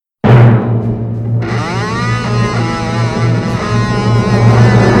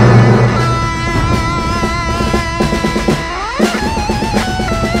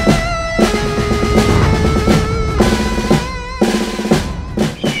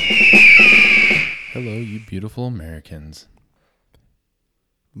Hello, you beautiful Americans.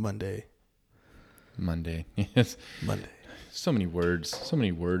 Monday. Yes. Monday. So many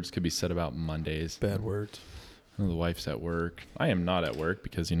words could be said about Mondays. Bad words. Oh, the wife's at work. I am not at work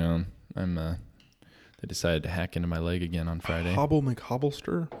because, I'm, they decided to hack into my leg again on Friday. Hobble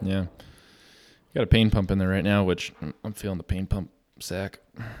McHobblester. Yeah. Got a pain pump in there right now, which I'm feeling the pain pump sack.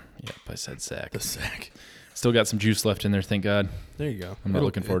 Yep, I said sack. The sack. Still got some juice left in there, thank God. There you go. I'm not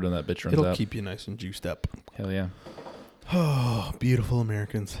looking forward to when that bitch runs It'll out. keep you nice and juiced up. Hell yeah. Oh, beautiful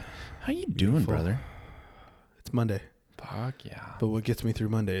Americans. How you doing, brother? It's Monday. Fuck yeah. But what gets me through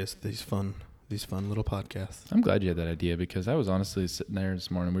Monday is these fun little podcasts. I'm glad you had that idea because I was honestly sitting there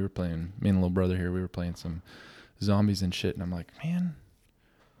this morning. We were playing, me and little brother here, we were playing some zombies and shit. And I'm like, man,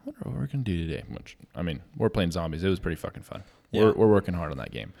 I wonder what we're going to do today. Which, we're playing zombies. It was pretty fucking fun. Yeah. We're working hard on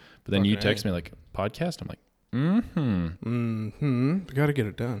that game. But then you text me like, podcast? I'm like, We got to get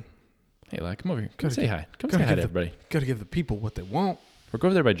it done. Hey, like, come over here. Come say hi. Come say hi to everybody. Got to give the people what they want. Or go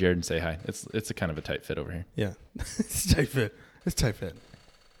over there by Jared and say hi. It's a kind of a tight fit over here. Yeah. It's tight fit. It's tight fit.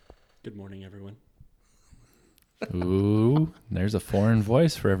 Good morning, everyone. Ooh, there's a foreign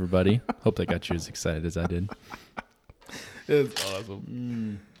voice for everybody. Hope that got you as excited as I did. It's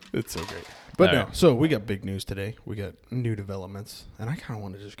awesome. It's so great. But All right. So we got big news today. We got new developments, and I kind of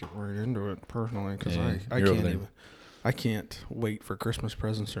want to just get right into it personally because Yeah, I can't wait for Christmas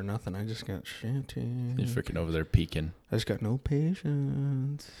presents or nothing. I just got shit. You're freaking over there peeking. I just got no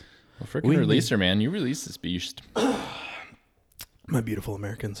patience. Well, freaking release her, man. You released this beast. My beautiful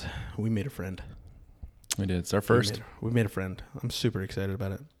Americans, we made a friend. We did. It's our first. We made a friend. I'm super excited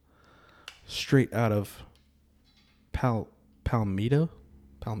about it. Straight out of Palmetto,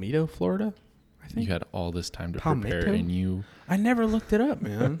 Florida, I think. You had all this time to Palmetto? prepare, and you... I never looked it up,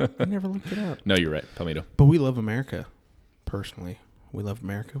 man. I never looked it up. No, you're right. Palmetto. But we love America, personally. We love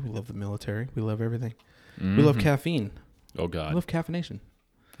America. We love the military. We love everything. Mm-hmm. We love caffeine. Oh, God. We love caffeination.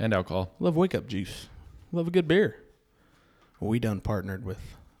 And alcohol. We love wake-up juice. We love a good beer. We done partnered with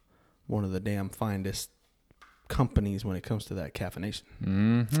one of the damn finest companies when it comes to that caffeination.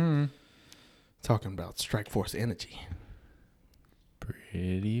 Mm-hmm. Talking about Strike Force Energy.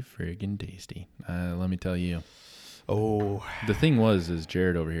 Pretty friggin' tasty. Let me tell you. Oh. The thing is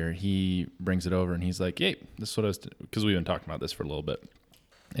Jared over here, he brings it over and he's like, hey, this is what I was... Because we've been talking about this for a little bit.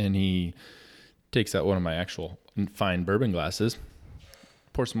 And he takes out one of my actual fine bourbon glasses,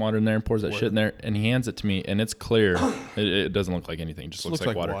 pours some water in there and pours that shit in there, and he hands it to me, and it's clear. It doesn't look like anything. It just looks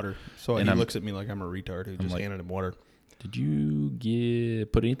like water. So he looks at me like I'm a retard who just handed him water. Did you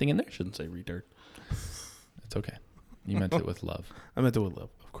put anything in there? Shouldn't say retard. It's okay. You meant it with love. I meant it with love.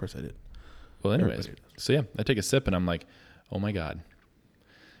 Of course I did. Well, anyways, so yeah, I take a sip and I'm like, oh my God.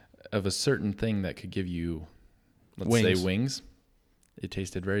 Of a certain thing that could give you, let's say wings, it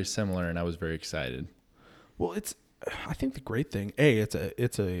tasted very similar and I was very excited. Well, I think the great thing,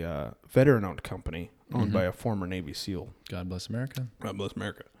 it's a veteran-owned company owned by a former Navy SEAL. God bless America. God bless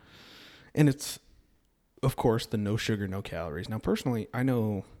America. And it's, of course, the no sugar, no calories. Now, personally, I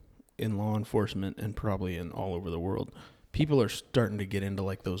know in law enforcement and probably in all over the world, people are starting to get into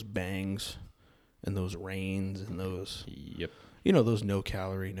like those bangs and those Reigns and those, those no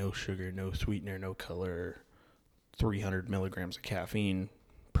calorie, no sugar, no sweetener, no color, 300 milligrams of caffeine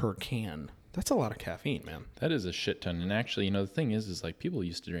per can. That's a lot of caffeine, man. That is a shit ton. And actually, the thing is like people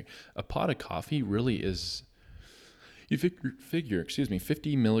used to drink a pot of coffee really is, you figure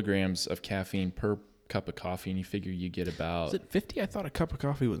 50 milligrams of caffeine per cup of coffee, and you figure you get about... Is it 50? I thought a cup of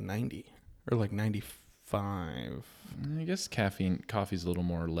coffee was 90 or like 95. I guess coffee's a little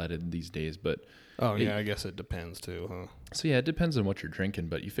more leaded these days, but... Oh, yeah, I guess it depends too, huh? So, yeah, it depends on what you're drinking,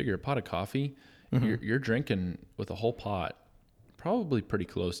 but you figure a pot of coffee, you're drinking with a whole pot, probably pretty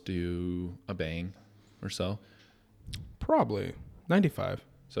close to a bang or so. Probably. 95.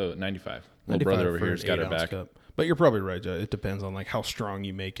 So, 95. Little brother over here has got her back. Cup. But you're probably right, Joe. It depends on like how strong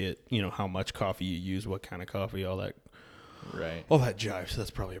you make it, how much coffee you use, what kind of coffee, all that. Right. All that jive. So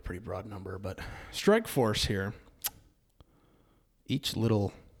that's probably a pretty broad number. But Strike Force here, each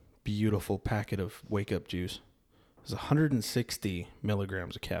little beautiful packet of wake-up juice is 160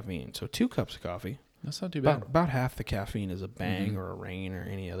 milligrams of caffeine. So 2 cups of coffee. That's not too bad. About half the caffeine is a Bang or a Reign or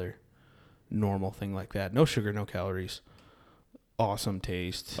any other normal thing like that. No sugar, no calories. Awesome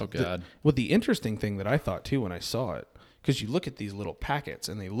taste. Oh, God. The interesting thing that I thought, too, when I saw it, because you look at these little packets,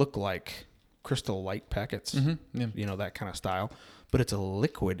 and they look like Crystal Light packets, that kind of style, but it's a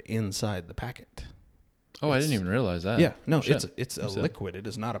liquid inside the packet. Oh, I didn't even realize that. Yeah, no, it's a liquid. It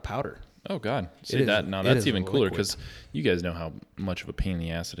is not a powder. Oh, God. See that? Now, that's even cooler, because you guys know how much of a pain in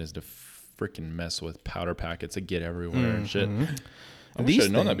the ass it is to freaking mess with powder packets that get everywhere and shit. I wish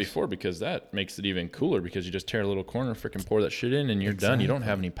I'd known that before, because that makes it even cooler, because you just tear a little corner, freaking pour that shit in, and you're done. You don't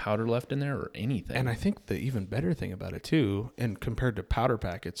have any powder left in there or anything. And I think the even better thing about it too, and compared to powder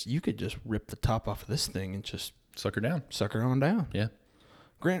packets, you could just rip the top off of this thing and just suck her down. Suck her on down. Yeah.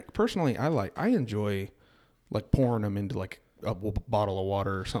 Personally, I enjoy like pouring them into like a bottle of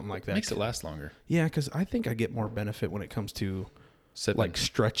water or something like that. Makes it last longer. Yeah, because I think I get more benefit when it comes to sipping. Like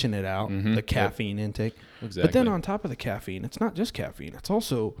stretching it out, the caffeine intake. Exactly. But then on top of the caffeine, it's not just caffeine. It's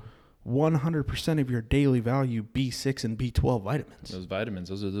also 100% of your daily value B6 and B12 vitamins. Those vitamins,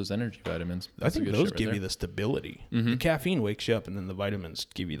 those are those energy vitamins. That's I think those give you the stability. The caffeine wakes you up, and then the vitamins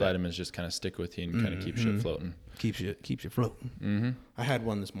give you that. Vitamins just kind of stick with you and kind of keep shit floating. Keeps you floating. I had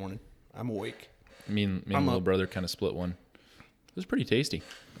one this morning. I'm awake. Me and my little brother kind of split one. It was pretty tasty.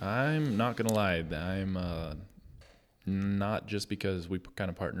 I'm not going to lie. I'm not just because we kind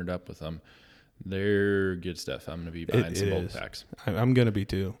of partnered up with them. They're good stuff. I'm going to be buying some bulk packs. I'm going to be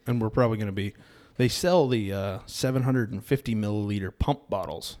too. And we're probably going to be. They sell the 750 milliliter pump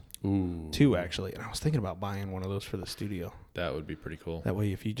bottles. Ooh. Too, actually. And I was thinking about buying one of those for the studio. That would be pretty cool. That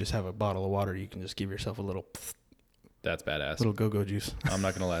way, if you just have a bottle of water, you can just give yourself a little. That's badass. Little go-go juice. I'm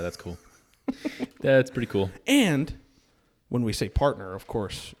not going to lie. That's cool. That's pretty cool. And when we say partner, of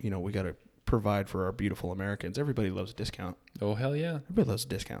course, we got to provide for our beautiful Americans. Everybody loves a discount. Oh, hell yeah. Everybody loves a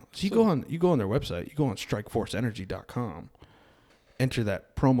discount. So you go on their website, you go on strikeforceenergy.com, enter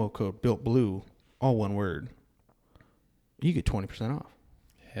that promo code BuiltBlue, all one word. You get 20% off.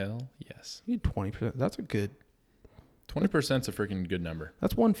 Hell yes. You get 20%. That's a good 20%'s a freaking good number.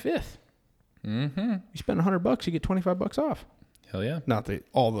 That's 1/5. Mm-hmm. You spend $100, you get $25 off. Hell yeah. Not that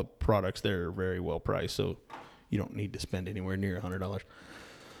all the products there are very well priced, so you don't need to spend anywhere near $100.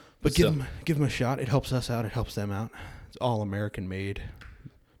 But give them a shot. It helps us out. It helps them out. It's all American made,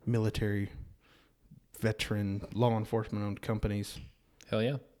 military, veteran, law enforcement owned companies. Hell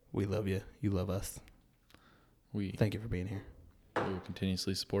yeah. We love you. You love us. Thank you for being here. We will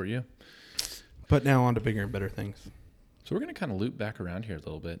continuously support you. But now on to bigger and better things. So we're going to kind of loop back around here a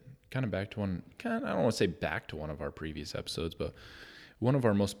little bit. Kind of back to I don't want to say back to one of our previous episodes, but one of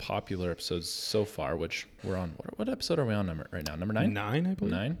our most popular episodes so far, which we're on. What episode are we on right now? Number 9? 9, I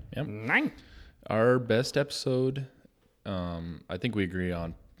believe. 9? Yep. 9. Our best episode, I think we agree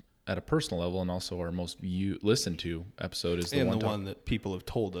on at a personal level, and also our most listened to episode is the one that people have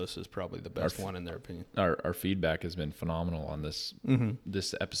told us is probably the best one in their opinion. Our feedback has been phenomenal on this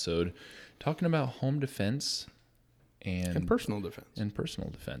episode, talking about home defense and personal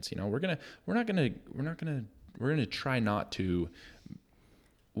defense. We're gonna try not to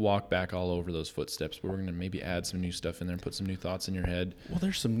walk back all over those footsteps, but we're gonna maybe add some new stuff in there and put some new thoughts in your head. Well,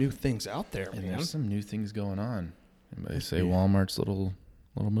 there's some new things out there, and man. There's some new things going on. Anybody say Walmart's little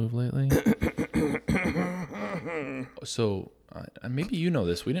move lately? So maybe you know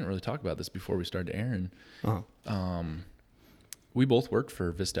this. We didn't really talk about this before we started airing. We both worked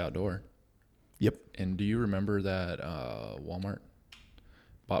for Vista Outdoor. Yep. And do you remember that Walmart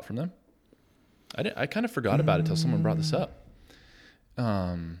bought from them? I kind of forgot about it until someone brought this up.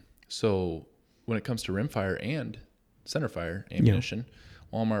 So when it comes to rimfire and centerfire ammunition,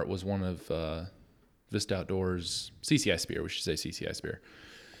 Walmart was one of Vista Outdoor's CCI Spear, we should say CCI Spear,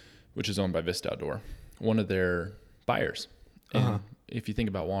 which is owned by Vista Outdoor, one of their buyers. And if you think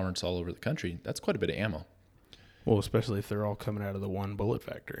about Walmarts all over the country, that's quite a bit of ammo. Well, especially if they're all coming out of the one bullet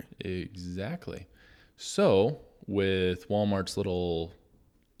factory. Exactly. So with Walmart's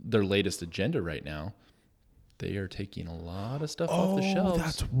their latest agenda right now, they are taking a lot of stuff off the shelves. Oh,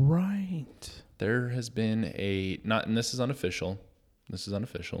 that's right. There has been and this is unofficial.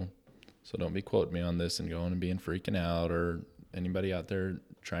 So don't be quoting me on this and going and being freaking out, or anybody out there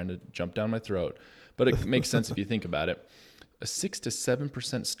trying to jump down my throat. But it makes sense if you think about it. A 6 to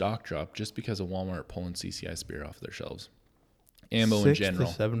 7% stock drop just because of Walmart pulling CCI Spear off their shelves. Ammo in general.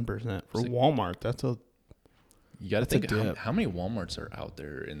 6 to 7% for Walmart. That's you got to think how many Walmarts are out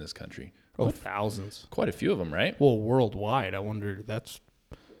there in this country? Thousands. Quite a few of them, right? Well, worldwide, I wonder.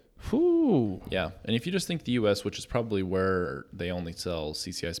 Whew. Yeah, and if you just think the U.S., which is probably where they only sell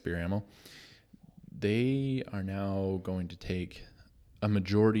CCI Spear ammo, they are now going to take a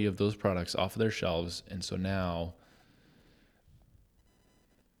majority of those products off of their shelves, and so now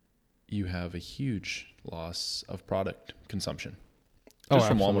you have a huge loss of product consumption just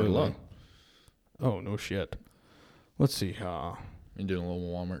from Walmart alone. Oh, no shit. Let's see. And doing a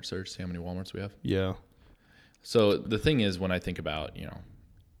little Walmart search, see how many Walmarts we have. Yeah. So the thing is, when I think about,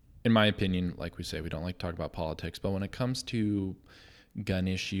 in my opinion, like we say, we don't like to talk about politics, but when it comes to gun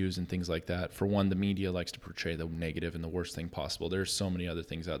issues and things like that, for one, the media likes to portray the negative and the worst thing possible. There's so many other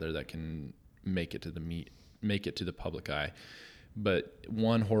things out there that can make it to the public eye. But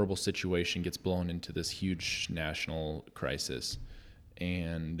one horrible situation gets blown into this huge national crisis.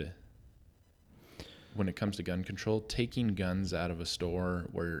 And when it comes to gun control, taking guns out of a store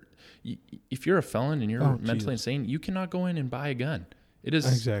where if you're a felon and you're mentally insane, you cannot go in and buy a gun. It is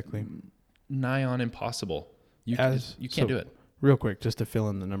Exactly. nigh on impossible. You can't do it. Real quick, just to fill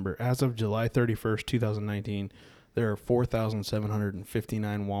in the number, as of July 31st, 2019, there are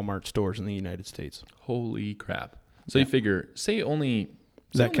 4,759 Walmart stores in the United States. Holy crap. So you figure, say only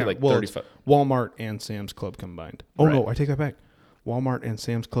That count, like well, 35. Walmart and Sam's Club combined. Oh, Right. no, I take that back. Walmart and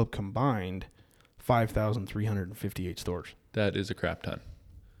Sam's Club combined, 5,358 stores. That is a crap ton.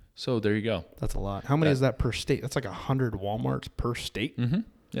 So there you go. That's a lot. How many is that per state? That's like 100 Walmarts per state? Mm-hmm.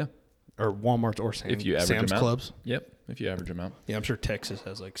 Yeah. Or Walmarts or Sam's, If you average Sam's them out. Clubs? Yep. If you average them out, Yeah, I'm sure Texas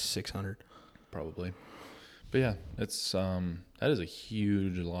has like 600. probably. But yeah, it's that is a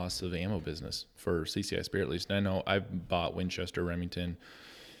huge loss of ammo business for CCI Spear at least. And I know I've bought Winchester, Remington.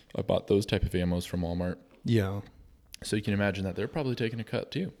 I bought those type of ammos from Walmart. Yeah. So you can imagine that they're probably taking a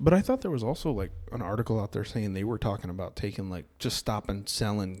cut too. But I thought there was also like an article out there saying they were talking about taking like just stopping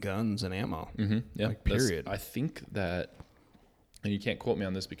selling guns and ammo. Mm-hmm. Yeah. Like, period. I think that, and you can't quote me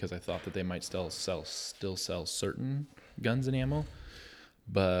on this because I thought that they might still sell certain guns and ammo,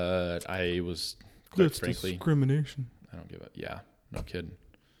 but I was quite frankly, discrimination. I don't give a yeah, no kidding.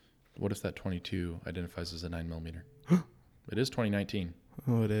 What if that 22 identifies as a 9mm? It is 2019,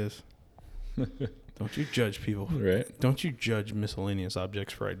 Oh, it is. Don't you judge people. right? Don't you judge miscellaneous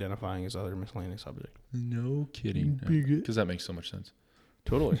objects for identifying as other miscellaneous objects. No kidding. Bigot. Because that makes so much sense.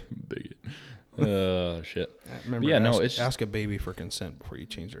 Totally. Bigot. Oh shit. Remember, Yeah, no, ask, it's- ask a baby for consent before you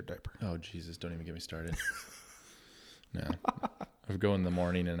change their diaper. Oh Jesus! Don't even get me started. No, I go in the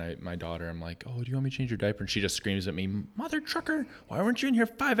morning and my daughter, I'm like, oh, do you want me to change your diaper? And she just screams at me, mother trucker, why weren't you in here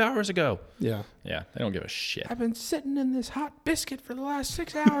 5 hours ago? Yeah. Yeah, I don't give a shit. I've been sitting in this hot biscuit for the last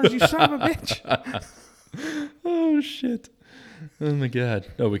 6 hours, you son of a bitch. Oh shit! Oh my god!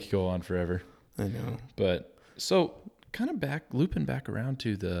 No, we could go on forever. I know. But so kind of looping back around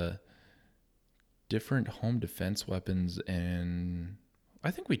to the different home defense weapons, and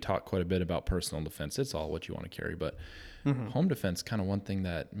I think we talked quite a bit about personal defense. It's all what you want to carry, but home defense, kind of one thing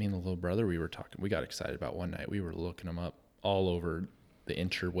that me and the little brother, we got excited about one night. We were looking them up all over the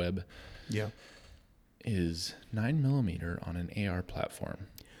interweb. Yeah. Is 9mm on an AR platform.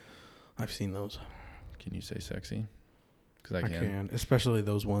 I've seen those. Can you say sexy? Because I can. Especially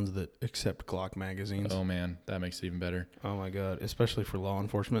those ones that accept Glock magazines. Oh man, that makes it even better. Oh my God. Especially for law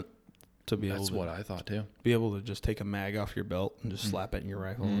enforcement. To be That's able to what I thought too. be able to just take a mag off your belt and just slap it in your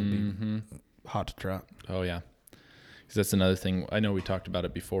rifle and be hot to trap. Oh yeah, because that's another thing. I know we talked about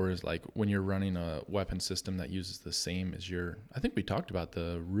it before. Is like when you're running a weapon system that uses the same as your. I think we talked about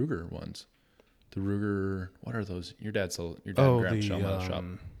the Ruger ones. The Ruger. What are those? Your dad grabbed shell metal shop.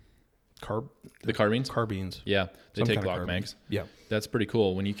 The carbines. Carbines. Yeah, they Some take kind of Glock carbine. mags. Yeah. That's pretty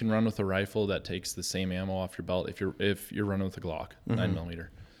cool. When you can run with a rifle that takes the same ammo off your belt. If you're running with a Glock 9mm.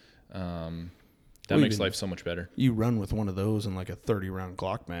 That Well, makes even- life so much better. You run with one of those in like a 30-round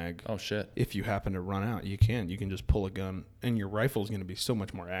Glock mag. Oh shit! If you happen to run out, you can just pull a gun, and your rifle is going to be so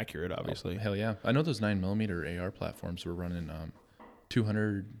much more accurate, obviously. Oh, hell yeah! I know those 9mm AR platforms were running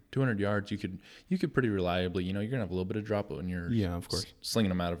 200 yards. You could pretty reliably. You're gonna have a little bit of drop when you're Of course. slinging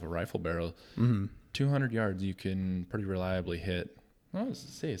them out of a rifle barrel. 200 yards, you can pretty reliably hit. Well, let's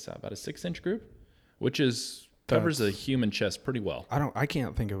say it's about a 6-inch group, which covers a human chest pretty well. I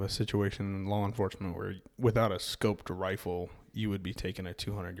can't think of a situation in law enforcement where without a scoped rifle, you would be taking a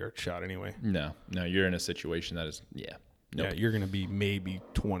 200-yard shot anyway. No, you're in a situation that is nope. Yeah, you're going to be maybe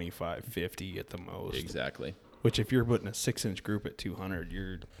 25, 50 at the most. Exactly. Which if you're putting a 6-inch group at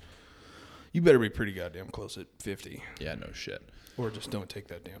 200, you better be pretty goddamn close at 50. Yeah, no shit. Or just don't take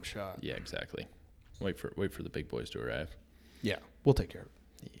that damn shot. Yeah, exactly. Wait for the big boys to arrive. Yeah, we'll take care of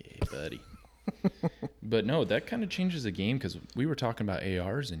it. Yeah, buddy. But no, that kind of changes the game because we were talking about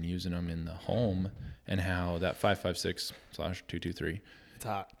ARs and using them in the home and how that 5.56/223.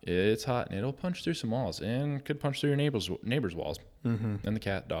 It's hot and it'll punch through some walls and could punch through your neighbor's walls and the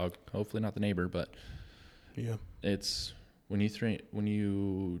cat, dog. Hopefully not the neighbor, but Yeah. it's when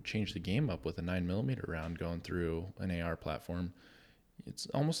you change the game up with a 9mm round going through an AR platform. It's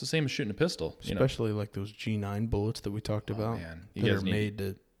almost the same as shooting a pistol. Especially like those G9 bullets that we talked about. Man.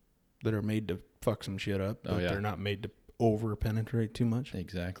 That are made to fuck some shit up, but Oh, yeah. they're not made to over penetrate too much.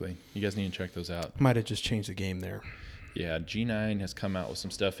 Exactly. You guys need to check those out. Might have just changed the game there. Yeah, G9 has come out with some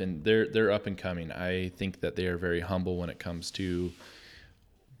stuff, and they're up and coming. I think that they are very humble when it comes to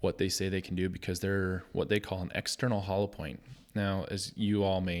what they say they can do because they're what they call an external hollow point. Now, as you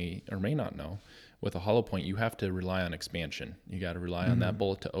all may or may not know, with a hollow point, you have to rely on expansion. You got to rely on that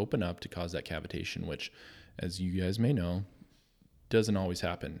bullet to open up to cause that cavitation, which, as you guys may know, doesn't always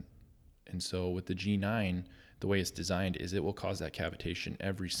happen. And so with the G9, the way it's designed is it will cause that cavitation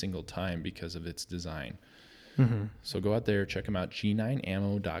every single time because of its design. So go out there, check them out,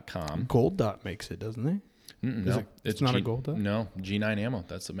 g9ammo.com. Gold Dot makes it, doesn't it? No, it's not a Gold Dot? No, G9 Ammo.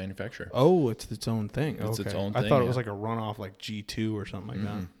 That's the manufacturer. Oh, it's its own thing. It's its Okay. own I thing, thought it yeah. was like a runoff like G2 or something like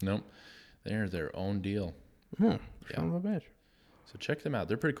that. Nope. They're their own deal. Son of a bitch. So check them out.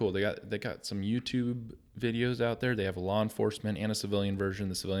 They're pretty cool. They got some YouTube videos out there. They have a law enforcement and a civilian version.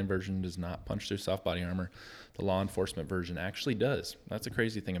 The civilian version does not punch through soft body armor. The law enforcement version actually does. That's a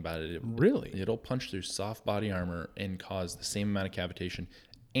crazy thing about it. Really? It'll punch through soft body armor and cause the same amount of cavitation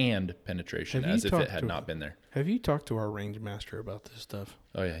and penetration Have you as if it talked had to- not been there. Have you talked to our range master about this stuff?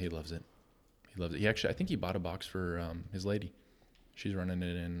 Oh yeah, he loves it. He loves it. He actually, I think he bought a box for his lady. She's running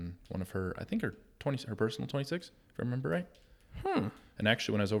it in one of her, I think her personal 26, if I remember right. And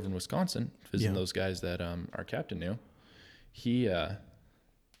actually, when I was over in Wisconsin visiting those guys that our captain knew,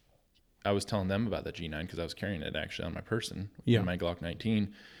 I was telling them about the G9 because I was carrying it actually on my person, in my Glock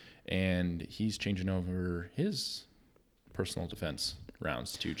 19, and he's changing over his personal defense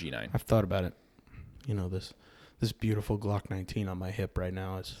rounds to G9. I've thought about it. You know, this beautiful Glock 19 on my hip right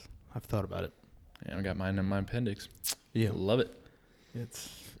now I've thought about it. And I got mine in my appendix. Yeah. Love it.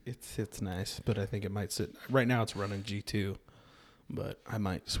 It's nice, but I think it might sit right now. It's running G2, but I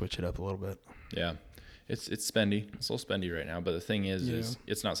might switch it up a little bit. Yeah, it's spendy. It's a little spendy right now, but the thing is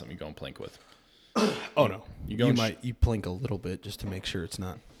it's not something you go and plink with. Oh no, You plink a little bit just to make sure it's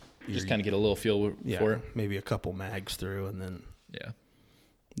not. Just kind of get a little feel for it. Maybe a couple mags through, and then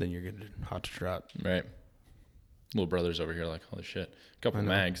you're good to hot to trot. Right. Little brother's over here like, holy shit, a couple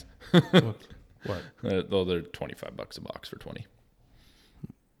mags. What? Though they're $25 a box for 20.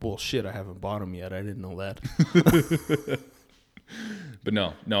 Well, shit, I haven't bought them yet. I didn't know that. But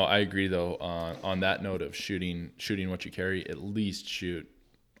no, I agree though. On that note of shooting what you carry, at least shoot.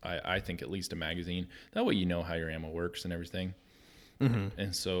 I think at least a magazine. That way you know how your ammo works and everything.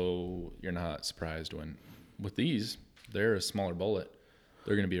 And so you're not surprised when with these they're a smaller bullet.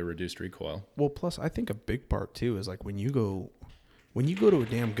 They're going to be a reduced recoil. Well, plus I think a big part too is like when you go to a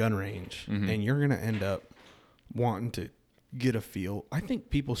damn gun range and you're going to end up wanting to get a feel. I think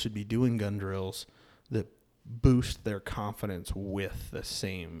people should be doing gun drills that boost their confidence with the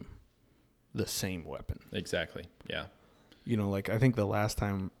same weapon. Exactly. Yeah. You know, like I think the last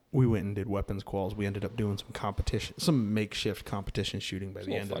time we went and did weapons quals, we ended up doing some makeshift competition shooting by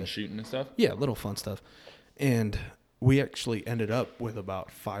the end of fun it. shooting and stuff. Yeah, little fun stuff. And we actually ended up with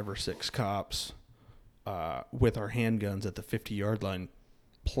about 5 or 6 cops with our handguns at the 50-yard line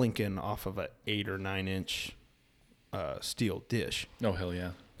plinking off of an 8 or 9 inch steel dish. Oh hell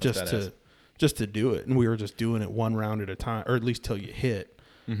yeah! Just to do it, and we were just doing it one round at a time, or at least till you hit.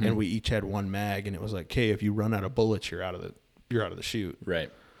 And we each had one mag, and it was like, okay, if you run out of bullets, you're out of the chute.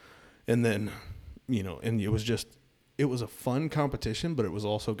 Right. And then, you know, and it was a fun competition, but it was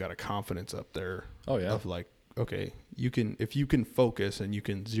also got a confidence up there. Oh yeah. Of like, okay, if you can focus and you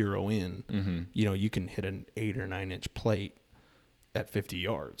can zero in, you know, you can hit an 8 or 9 inch plate at 50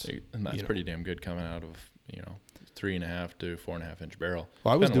 yards. And that's pretty damn good coming out of, 3.5 to 4.5 inch barrel.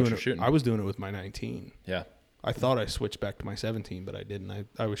 Well, I was shooting. doing it with my 19. Yeah. I thought I switched back to my 17, but I didn't.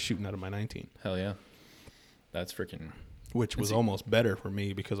 I was shooting out of my 19. Hell yeah. That's freaking. Which was almost better for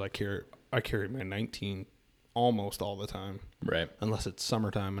me because I carry my 19 almost all the time. Right. Unless it's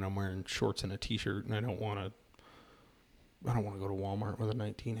summertime and I'm wearing shorts and a t-shirt and I don't want to go to Walmart with a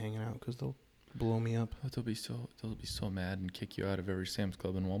 19 hanging out because they'll blow me up. They'll be so mad and kick you out of every Sam's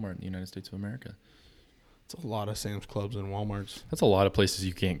Club and Walmart in the United States of America. It's a lot of Sam's Clubs and Walmarts. That's a lot of places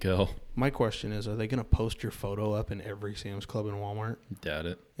you can't go. My question is, are they going to post your photo up in every Sam's Club and Walmart? Doubt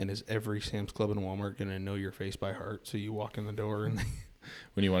it. And is every Sam's Club and Walmart going to know your face by heart so you walk in the door and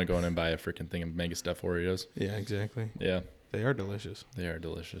when you want to go in and buy a freaking thing of Mega Stuff Oreos? Yeah, exactly. Yeah. They are delicious. They are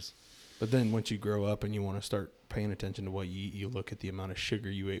delicious. But then once you grow up and you want to start paying attention to what you eat, you look at the amount of sugar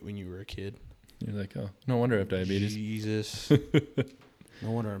you ate when you were a kid. You're like, oh, no wonder I have diabetes. Jesus.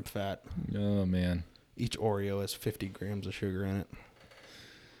 No wonder I'm fat. Oh, man. Each Oreo has 50 grams of sugar in it.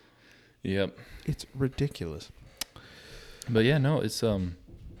 Yep. It's ridiculous. But yeah, no, it's I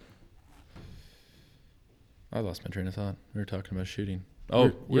lost my train of thought. We were talking about shooting.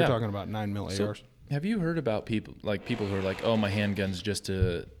 Oh, we're talking about 9mm So, ARs. have you heard about people who are like, oh, my handgun's just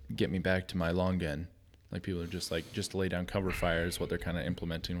to get me back to my long gun? Like people are just to lay down cover fire is what they're kind of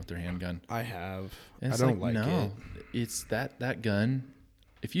implementing with their handgun. I have. And I don't like it. It's that gun.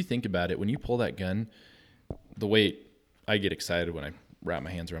 If you think about it, when you pull that gun, the way I get excited when I wrap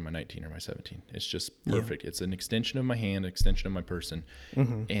my hands around my 19 or my 17. It's just perfect. It's an extension of my hand, extension of my person.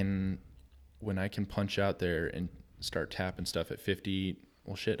 And when I can punch out there and start tapping stuff at 50,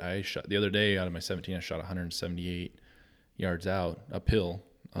 well, shit, I shot the other day out of my 17, I shot 178 yards out uphill,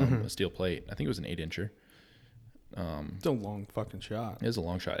 a steel plate. I think it was an 8-incher. It's a long fucking shot. It was a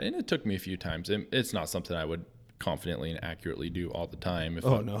long shot, and it took me a few times. It's not something I would confidently and accurately do all the time if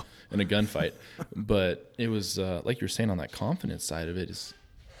I'm in a gunfight. But it was like you're saying, on that confidence side of it, is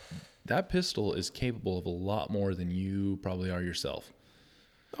that pistol is capable of a lot more than you probably are yourself.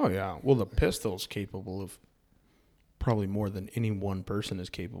 Oh yeah. Well, the pistol's capable of probably more than any one person is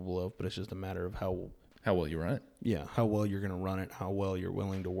capable of, but it's just a matter of how well you run it. Yeah, how well you're going to run it, how well you're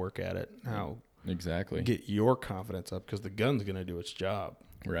willing to work at it, how exactly get your confidence up, because the gun's going to do its job.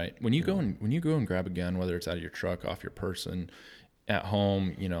 Right. When you go and grab a gun, whether it's out of your truck, off your person, at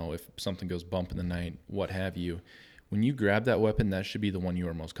home, if something goes bump in the night, what have you, when you grab that weapon, that should be the one you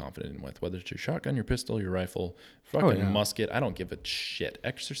are most confident with, whether it's your shotgun, your pistol, your rifle, fucking musket. I don't give a shit.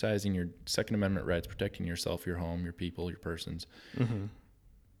 Exercising your Second Amendment rights, protecting yourself, your home, your people, your persons.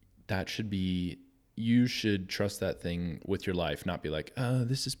 That should be, you should trust that thing with your life, not be like, oh,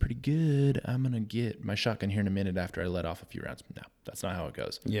 this is pretty good, I'm going to get my shotgun here in a minute after I let off a few rounds. No, that's not how it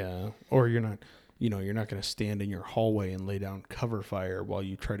goes. Yeah. Or you're not going to stand in your hallway and lay down cover fire while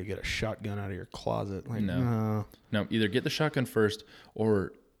you try to get a shotgun out of your closet. Like, no, either get the shotgun first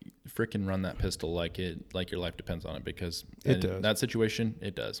or freaking run that pistol like your life depends on it, because it does. That situation,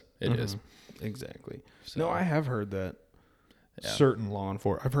 it does. It is. Exactly. So, no, I have heard that. Certain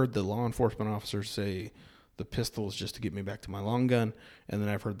I've heard the law enforcement officers say the pistol is just to get me back to my long gun, and then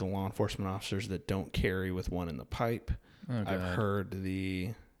I've heard the law enforcement officers that don't carry with one in the pipe. I've heard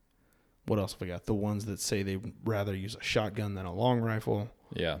what else have I got? The ones that say they'd rather use a shotgun than a long rifle.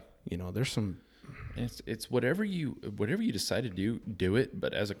 Yeah. There's some. It's whatever you decide to do it.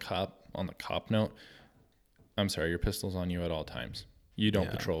 But as a cop, on the cop note, I'm sorry, your pistol's on you at all times. You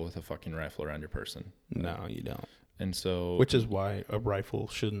don't patrol with a fucking rifle around your person. No, you don't. And so, which is why a rifle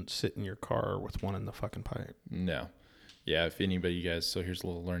shouldn't sit in your car with one in the fucking pipe. No. Yeah. If anybody, you guys, so here's a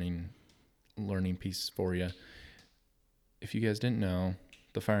little learning piece for you. If you guys didn't know,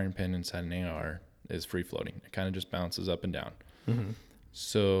 the firing pin inside an AR is free floating. It kind of just bounces up and down.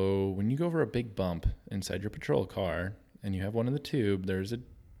 So when you go over a big bump inside your patrol car and you have one in the tube, there's a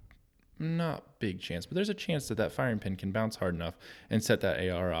not big chance, but there's a chance that firing pin can bounce hard enough and set that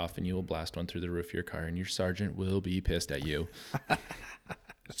AR off, and you will blast one through the roof of your car, and your sergeant will be pissed at you.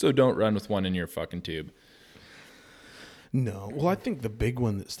 So don't run with one in your fucking tube. No. Well, I think the big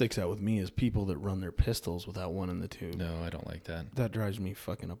one that sticks out with me is people that run their pistols without one in the tube. No, I don't like that. That drives me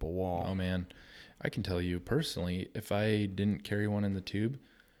fucking up a wall. Oh, man. I can tell you personally, if I didn't carry one in the tube,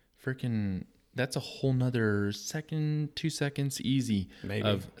 freaking... that's a whole nother 2 seconds easy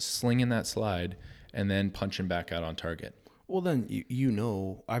of slinging that slide and then punching back out on target. Well, then,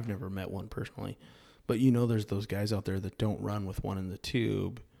 I've never met one personally, but there's those guys out there that don't run with one in the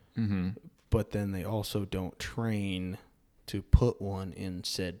tube, but then they also don't train to put one in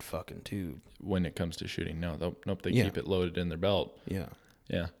said fucking tube. When it comes to shooting, they keep it loaded in their belt. Yeah.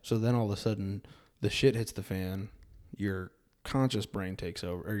 Yeah. So then all of a sudden, the shit hits the fan, your conscious brain takes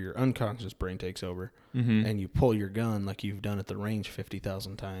over, or your unconscious brain takes over, and you pull your gun like you've done at the range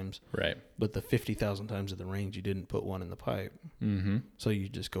 50,000 times. Right. But the 50,000 times at the range, you didn't put one in the pipe. So you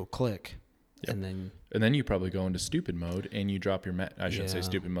just go click, and then you probably go into stupid mode, and you drop your I shouldn't say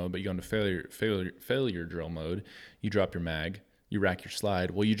stupid mode, but you go into failure drill mode. You drop your mag, you rack your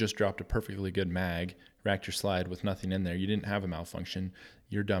slide. Well, you just dropped a perfectly good mag, racked your slide with nothing in there. You didn't have a malfunction.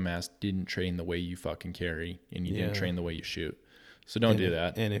 Your dumbass didn't train the way you fucking carry, and you didn't train the way you shoot. So don't do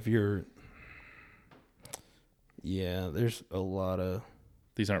that. And if you're... Yeah, there's a lot of...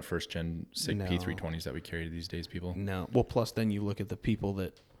 These aren't first-gen SIG P320s that we carry these days, people. No. Well, plus then you look at the people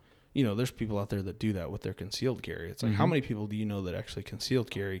that... there's people out there that do that with their concealed carry. It's like, how many people do you know that actually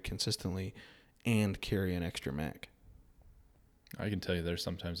concealed carry consistently and carry an extra mag? I can tell you there's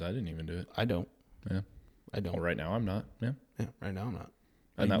sometimes I didn't even do it. I don't. Yeah. I don't. Well, right now I'm not. Yeah. Yeah, right now I'm not.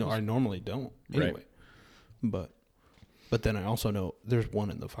 And I normally don't anyway. Right. But then I also know there's one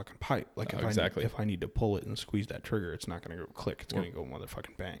in the fucking pipe. Like if I need to pull it and squeeze that trigger, it's not going to go click. It's going to go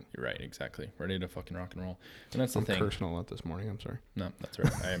motherfucking bang. You're right. Exactly. Ready to fucking rock and roll. And that's the thing. I'm cursing a lot this morning. I'm sorry. No, that's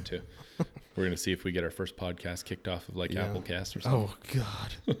right. I am too. We're going to see if we get our first podcast kicked off of like Applecast or something. Oh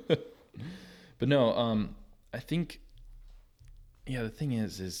God. But no, I think, the thing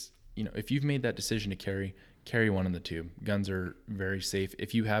is, if you've made that decision to carry one in the tube. Guns are very safe.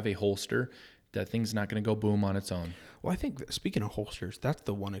 If you have a holster, that thing's not going to go boom on its own. Well, I think speaking of holsters, that's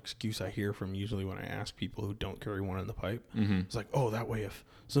the one excuse I hear from usually when I ask people who don't carry one in the pipe. Mm-hmm. It's like, oh, that way if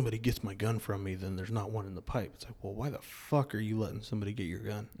somebody gets my gun from me, then there's not one in the pipe. It's like, well, why the fuck are you letting somebody get your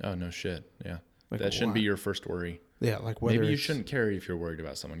gun? Oh, no shit. Yeah. Like, That shouldn't why? be your first worry. Yeah, like whether Maybe you it's- shouldn't carry if you're worried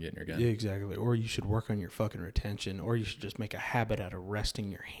about someone getting your gun. Yeah, exactly. Or you should work on your fucking retention, or you should just make a habit out of resting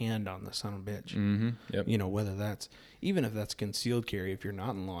your hand on the son of a bitch. Mm-hmm. Yep. You know, whether that's, even if that's concealed carry, if you're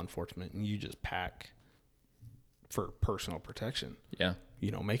not in law enforcement and you just pack for personal protection, Yeah. you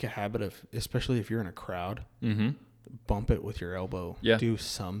know, make a habit of, especially if you're in a crowd, Mm-hmm. bump it with your elbow. Yeah. Do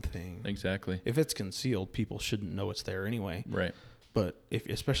something. Exactly. If it's concealed, people shouldn't know it's there anyway. Right. But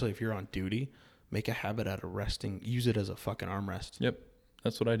especially if you're on duty, make a habit out of resting. Use it as a fucking armrest. Yep.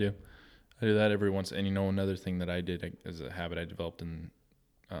 That's what I do. I do that every once. And another thing that I did as a habit I developed in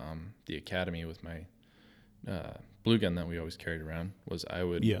the academy with my blue gun that we always carried around was I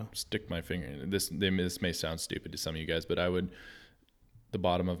would stick my finger in. This may sound stupid to some of you guys, but I would, the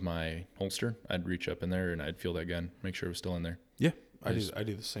bottom of my holster, I'd reach up in there and I'd feel that gun, make sure it was still in there. Yeah. I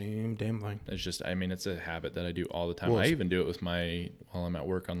do the same damn thing. It's just, it's a habit that I do all the time. Well, I even do it with while I'm at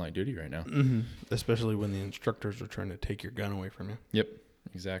work on light duty right now. Mm-hmm. Especially when the instructors are trying to take your gun away from you. Yep,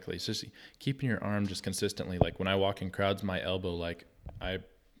 exactly. It's just keeping your arm just consistently. Like when I walk in crowds, my elbow, like I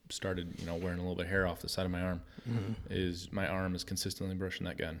started, wearing a little bit of hair off the side of my arm, is my arm is consistently brushing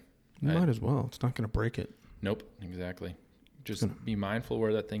that gun. You might as well. It's not going to break it. Nope, exactly. Just be mindful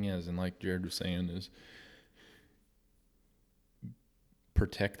where that thing is. And like Jared was saying, is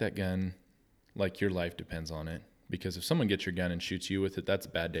protect that gun like your life depends on it. Because if someone gets your gun and shoots you with it, that's a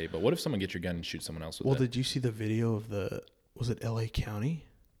bad day. But what if someone gets your gun and shoots someone else with it? Well, did you see the video of was it LA County?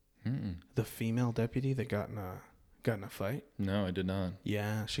 Mm-mm. The female deputy that got in a fight? No, I did not.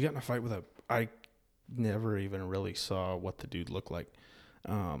 Yeah, she got in a fight with I never even really saw what the dude looked like.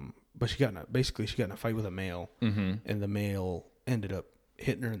 But she got in a fight with a male, Mm-hmm. and the male ended up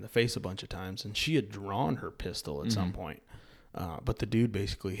hitting her in the face a bunch of times, and she had drawn her pistol at some point. But the dude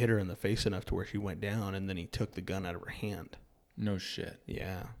basically hit her in the face enough to where she went down, and then he took the gun out of her hand. No shit.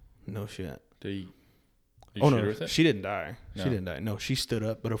 Yeah, no shit. Did he Oh shoot her no, with it? she didn't die. No. She didn't die. No, she stood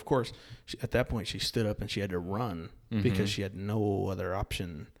up. But of course, at that point, she stood up and she had to run because she had no other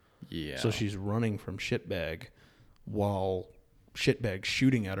option. Yeah. So she's running from shitbag while shitbag's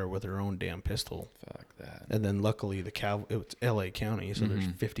shooting at her with her own damn pistol. Fuck that. And then luckily it's LA County, so there's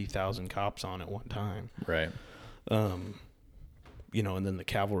 50,000 cops on at one time. Right. And then the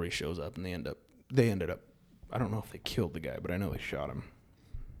cavalry shows up and they ended up, I don't know if they killed the guy, but I know they shot him.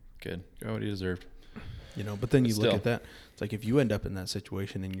 Good. Got what he deserved. But then you But look still. at that. It's like if you end up in that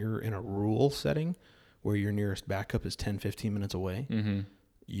situation and you're in a rural setting where your nearest backup is 10, 15 minutes away, Mm-hmm.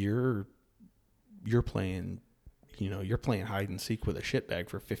 you're playing, you're playing hide and seek with a shitbag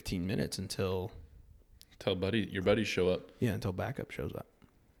for 15 minutes until Your buddies show up. until backup shows up.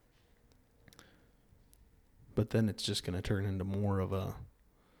 But then it's just going to turn into more of a,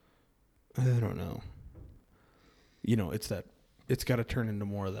 I don't know. It's got to turn into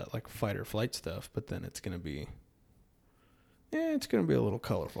more of that like fight or flight stuff, but then it's going to be, it's going to be a little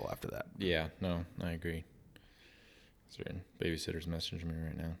colorful after that. Yeah. No, I agree. Certain babysitter's messaging me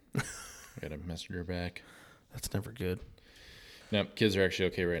right now. I got to message her back. That's never good. No, kids are actually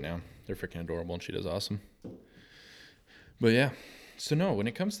okay right now. They're freaking adorable, and she does awesome. But yeah, so no, when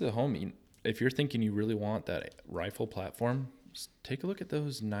it comes to the home, if you're thinking you really want that rifle platform, take a look at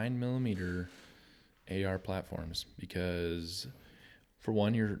those 9mm AR platforms, because for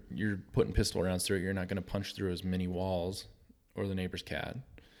one, you're putting pistol rounds through it. You're not going to punch through as many walls or the neighbor's cat.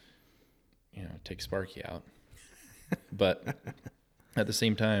 Take Sparky out. But at the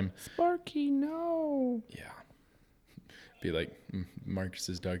same time, Sparky, no. yeah. Be like,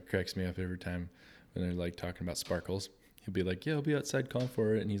 Marcus's dog cracks me up every time when they're like talking about Sparkles. He'll be like, yeah, I'll be outside calling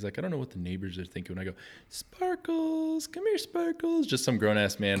for it. And he's like, I don't know what the neighbors are thinking when I go, Sparkles, come here, Sparkles. Just some grown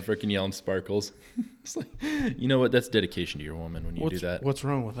ass man freaking yelling Sparkles. It's like, you know what? That's dedication to your woman when you do that. What's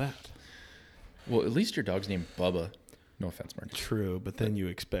wrong with that? Well, at least your dog's named Bubba. No offense, Marcus. True, but then you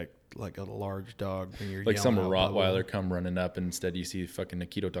expect like a large dog when you're Like some yelling out Rottweiler Bubba. come running up, and instead you see fucking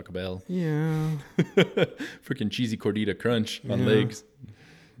Nikito Taco Bell. Yeah. Freaking cheesy Cordita Crunch on Yeah. legs.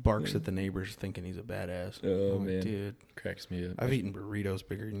 Barks at the neighbors thinking he's a badass. Oh, I'm like, man. dude, Cracks me up. I've eaten burritos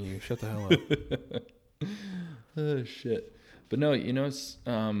bigger than you. Shut the hell up. Oh, shit. But no, it's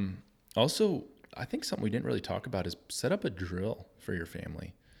also, I think something we didn't really talk about is set up a drill for your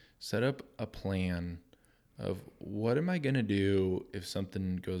family. Set up a plan of what am I going to do if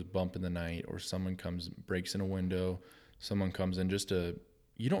something goes bump in the night, or someone breaks in a window, someone comes in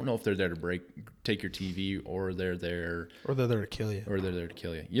you don't know if they're there to take your TV, or they're there Or they're there to kill you. to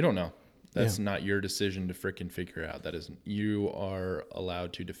kill you. You don't know. That's not your decision to frickin' figure out. That is, you are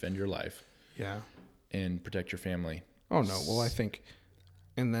allowed to defend your life. Yeah. And protect your family. Oh no. Well, I think,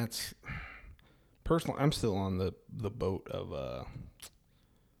 and that's personally, I'm still on the boat of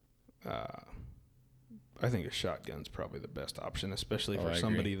I think a shotgun's probably the best option, especially for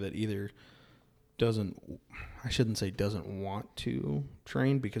somebody that either doesn't, I shouldn't say doesn't want to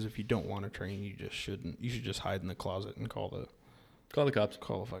train, because if you don't want to train, you just shouldn't. You should just hide in the closet and call the cops.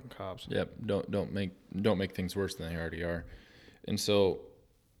 Call the fucking cops. Yep. Don't make things worse than they already are. And so,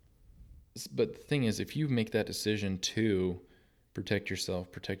 but the thing is, if you make that decision to protect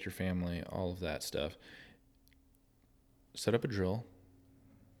yourself, protect your family, all of that stuff, set up a drill.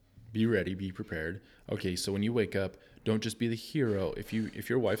 Be ready, be prepared. Okay, so when you wake up, don't just be the hero. If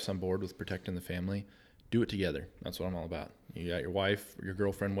your wife's on board with protecting the family, do it together. That's what I'm all about. You got your wife, your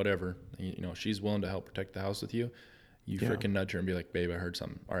girlfriend, whatever. She's willing to help protect the house with you. You freaking nudge her and be like, "Babe, I heard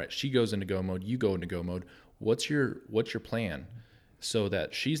something." All right, she goes into go mode. You go into go mode. What's your plan? So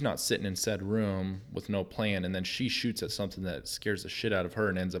that she's not sitting in said room with no plan, and then she shoots at something that scares the shit out of her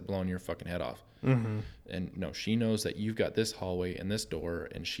and ends up blowing your fucking head off. Mm-hmm. And no, she knows that you've got this hallway and this door,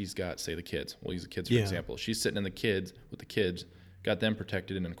 and she's got, say, the kids. We'll use the kids for example. She's sitting in with the kids, got them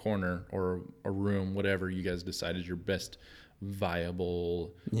protected in a corner or a room, whatever you guys decided your best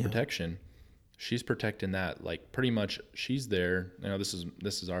viable protection. She's protecting that, like, pretty much. She's there. This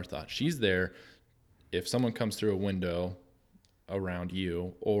is our thought. She's there if someone comes through a window around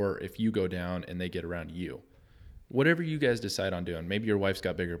you, or if you go down and they get around you. Whatever you guys decide on doing. Maybe your wife's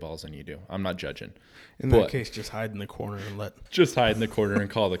got bigger balls than you do. I'm not judging. In that case, just hide in the corner and just hide in the corner and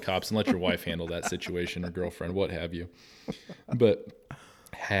call the cops and let your wife handle that situation, or girlfriend, what have you. But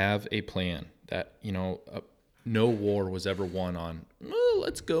have a plan that, no war was ever won on,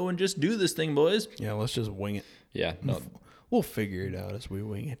 let's go and just do this thing, boys. Yeah, let's just wing it. Yeah, no. We'll figure it out as we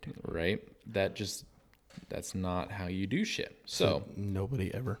wing it. Right? That's not how you do shit. So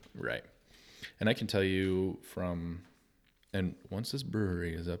nobody ever. Right. And I can tell you and once this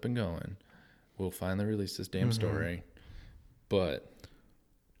brewery is up and going, we'll finally release this damn story. But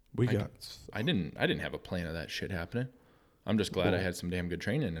I didn't have a plan of that shit happening. I'm just glad I had some damn good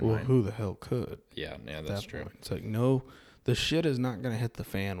training in mind. Who the hell could? Yeah, that's true. Point. It's like, no, the shit is not going to hit the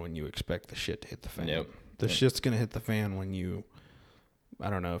fan when you expect the shit to hit the fan. Yep. The shit's going to hit the fan when you, I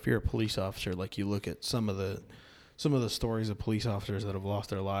don't know, if you're a police officer, like you look at some of the stories of police officers that have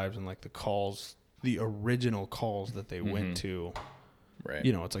lost their lives, and like the original calls that they went to. Right.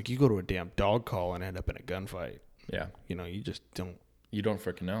 It's like you go to a damn dog call and end up in a gunfight. Yeah. You just don't. You don't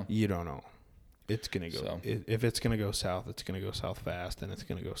freaking know. You don't know. It's going to go. If it's going to go south, it's going to go south fast, and it's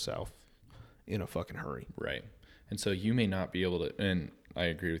going to go south in a fucking hurry. Right. And so you may not be able to, and I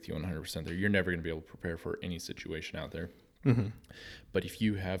agree with you 100% there, you're never going to be able to prepare for any situation out there. Mm-hmm. But if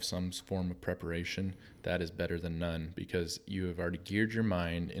you have some form of preparation, that is better than none, because you have already geared your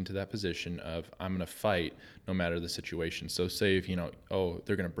mind into that position of, I'm going to fight no matter the situation. So say if,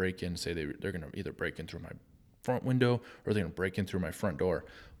 they're going to break in, say they're going to either break in through my front window or they're going to break in through my front door.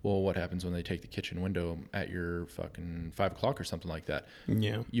 Well, what happens when they take the kitchen window at your fucking 5 o'clock or something like that?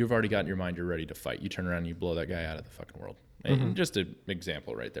 Yeah. You've already got in your mind, you're ready to fight. You turn around and you blow that guy out of the fucking world. And just an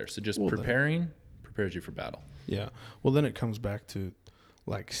example right there. So just prepares you for battle. Yeah. Well, then it comes back to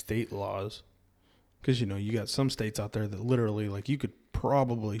like state laws, because, you got some states out there that literally, like, you could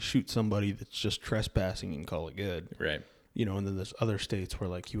probably shoot somebody that's just trespassing and call it good. Right. And then there's other states where,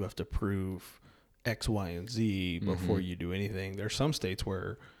 like, you have to prove X, Y, and Z before you do anything. There's some states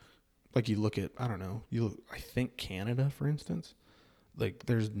where, like, you look at, I don't know, I think Canada, for instance, like,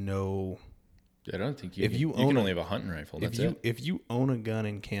 there's no. I don't think you can only have a hunting rifle. That's it. If you own a gun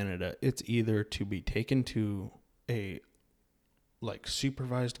in Canada, it's either to be taken to a, like,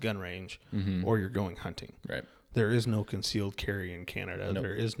 supervised gun range, or you're going hunting. Right. There is no concealed carry in Canada. Nope.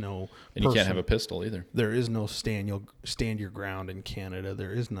 There is no. And you can't have a pistol either. There is no stand your ground in Canada.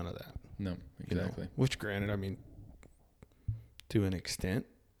 There is none of that. No, exactly. Which, granted, I mean, to an extent,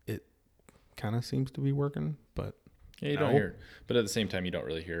 it kind of seems to be working, but. Yeah, you don't hear. But at the same time, you don't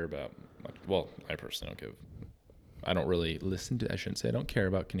really hear about much. Well, I personally I don't really listen to. I shouldn't say I don't care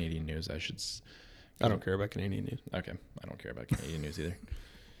about Canadian news. I don't care about Canadian news. Okay, I don't care about Canadian news either.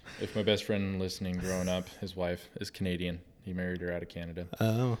 If my best friend listening, growing up, his wife is Canadian. He married her out of Canada.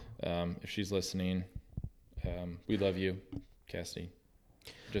 Oh. If she's listening, we love you, Cassidy.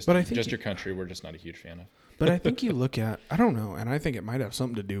 Just your country, we're just not a huge fan of. But I think you look at, I don't know, and I think it might have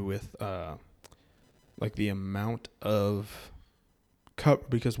something to do with, like, the amount of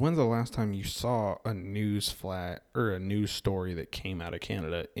because when's the last time you saw a news flat or a news story that came out of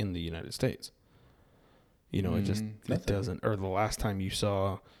Canada in the United States? It doesn't. Or the last time you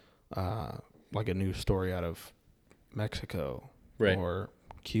saw, like a news story out of Mexico Right. or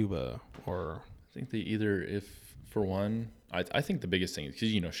Cuba or I think they either, if for one, I think the biggest thing is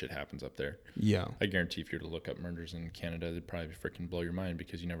because shit happens up there. yeah. I guarantee if you were to look up murders in Canada, it'd probably freaking blow your mind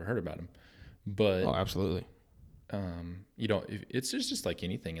because you never heard about them. But Oh, absolutely. you don't. It's just like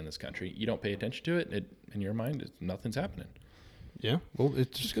anything in this country. You don't pay attention to it. In your mind, nothing's happening. Yeah. Well,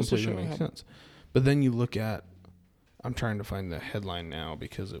 it just Just goes to completely show makes how- sense. But then you look at, I'm trying to find the headline now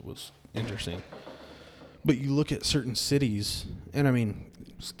because it was interesting. But you look at certain cities, and I mean,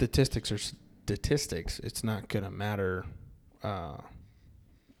 statistics are statistics. It's not going to matter.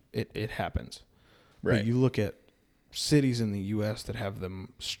 It happens. Right. But you look at cities in the U.S. that have the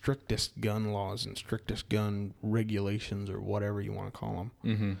strictest gun laws and strictest gun regulations or whatever you want to call them.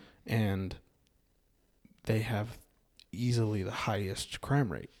 Mm-hmm. And they have easily the highest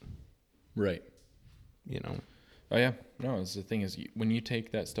crime rate, Right. you know? Oh yeah. No, it's the thing is when you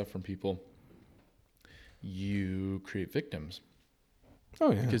take that stuff from people, you create victims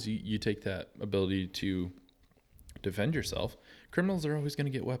Oh, yeah. because you take that ability to defend yourself. Criminals are always going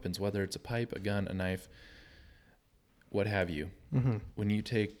to get weapons, whether it's a pipe, a gun, a knife, what have you. Mm-hmm. When you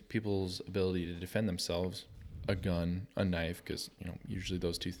take people's ability to defend themselves, a gun, a knife, because usually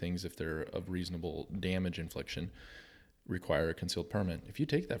those two things, if they're of reasonable damage infliction, require a concealed permit. If you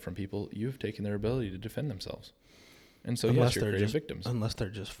take that from people, you've taken their ability to defend themselves, and so yes, you're creating victims. Unless they're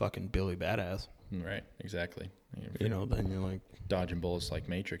just fucking Billy Badass. Right, exactly. You know, then you're like, Dodging bullets like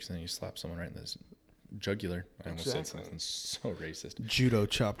Matrix, and then you slap someone right in the jugular. I almost said Exactly. something so racist. judo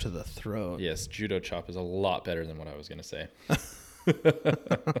chop to the throat. Yes, judo chop is a lot better than what I was going to say.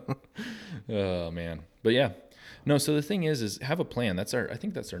 Oh man. But yeah. No, so the thing is have a plan. I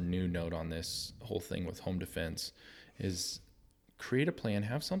think that's our new note on this whole thing with home defense is create a plan,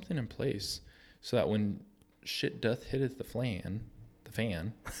 have something in place so that when shit doth hitteth the flan, The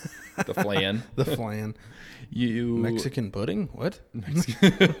flan. you Mexican pudding? What?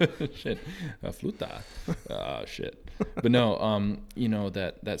 shit, fruta. Shit. But no,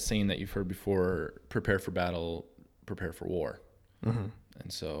 that saying that you've heard before: prepare for battle, prepare for war. Mm-hmm.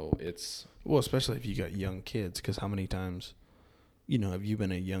 And so it's Well, especially if you got young kids, because how many times, have you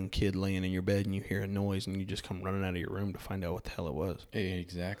been a young kid laying in your bed and you hear a noise and you just come running out of your room to find out what the hell it was?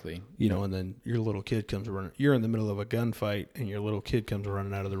 exactly, And then your little kid comes running. You're in the middle of a gunfight and your little kid comes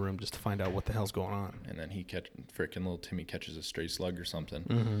running out of the room just to find out what the hell's going on. and then freaking little Timmy catches a stray slug or something.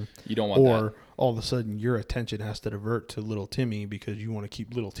 Mm-hmm. You don't want Or all of a sudden your attention has to divert to little Timmy because you want to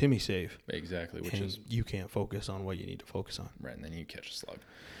keep little Timmy safe. that. Exactly, which and is you can't focus on what you need to focus on. right, and then you catch a slug.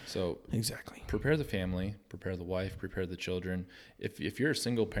 So Exactly. prepare the family, prepare the wife, prepare the children. If you're a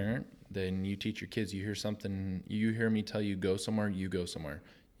single parent, then you teach your kids. You hear something, you hear me tell you go somewhere, you go somewhere.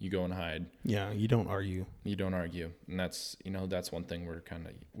 You go and hide. Yeah, you don't argue. You don't argue. And that's one thing we're kind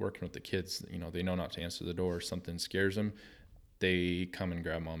of working with the kids. They know not to answer the door. Something scares them, they come and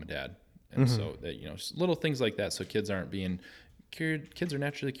grab mom and dad. And so that, just little things like that. So kids aren't being cured. Kids are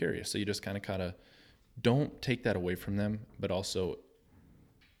naturally curious. So you just kind of don't take that away from them, but also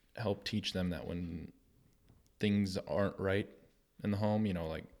help teach them that when things aren't right in the home,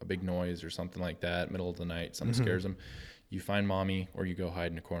 like a big noise or something like that, middle of the night, something scares them, you find mommy or you go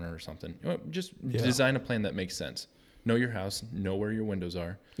hide in a corner or something. Just design a plan that makes sense. Know your house, know where your windows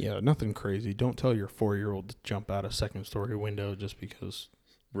are. Yeah, nothing crazy. Don't tell your 4-year-old to jump out a second-story window just because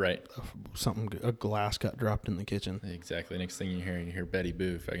Right. a glass got dropped in the kitchen. Exactly. Next thing you hear Betty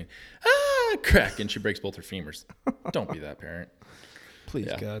Boo fucking, crack, and she breaks both her femurs. Don't be that parent. Please,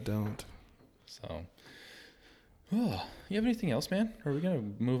 Yeah. God, don't. So, you have anything else, man? Or are we gonna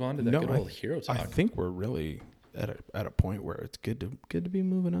move on to that No, good old hero talk? I think we're really at a point where it's good to be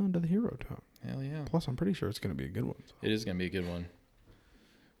moving on to the hero talk. Hell yeah. Plus, I'm pretty sure it's going to be a good one. So. It is going to be a good one.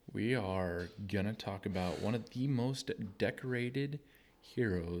 We are going to talk about one of the most decorated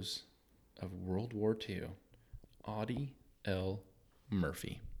heroes of World War II, Audie L.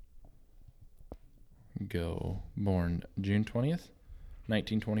 Murphy. Go. Born June 20th,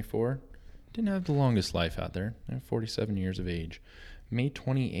 1924. Didn't have the longest life out there. 47 years of age. May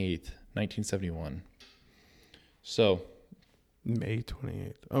 28th, 1971. So, May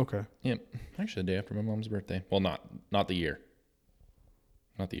 28th. Okay. yep, actually the day after my mom's birthday. Well, not the year.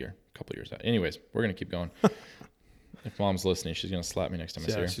 Not the year. A couple years out. Anyways, we're going to keep going. If mom's listening, she's going to slap me next time I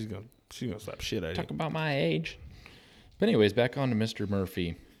see her. she's gonna slap shit out of you. Talk about my age. But anyways, back on to Mr.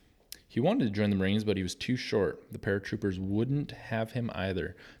 Murphy. He wanted to join the Marines, but he was too short. The paratroopers wouldn't have him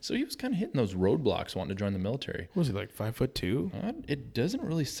either. So he was kind of hitting those roadblocks wanting to join the military. Was he like 5'2"? It doesn't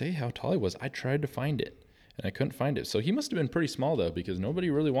really say how tall he was. I tried to find it. and I couldn't find it. So he must have been pretty small though, because nobody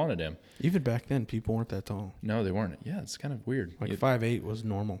really wanted him. Even back then, people weren't that tall. No, they weren't. Yeah, it's kind of weird. Like 5'8" was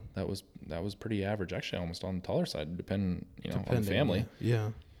normal. That was pretty average. Actually, almost on the taller side, depending on the family. Yeah.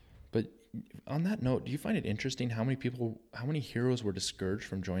 But on that note, do you find it interesting how many heroes were discouraged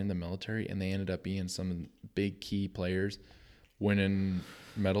from joining the military, and they ended up being some big key players, winning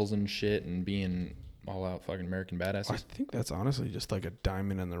medals and shit, and being all out fucking American badasses? I think that's honestly just like a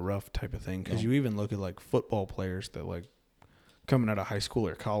diamond in the rough type of thing. Because No. you even look at like football players that like coming out of high school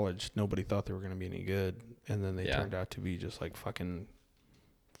or college, nobody thought they were going to be any good. And then they turned out to be just like fucking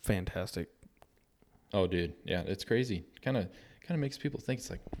fantastic. Oh, dude. Yeah, it's crazy. Kind of makes people think it's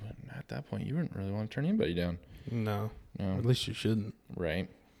like, well, at that point, you wouldn't really want to turn anybody down. No. No. At least you shouldn't. Right.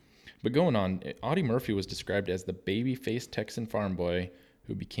 But going on, Audie Murphy was described as the baby-faced Texan farm boy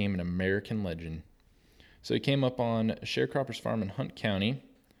who became an American legend. So he came up on Sharecropper's farm in Hunt County.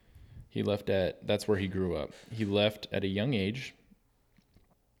 That's where he grew up. He left at a young age,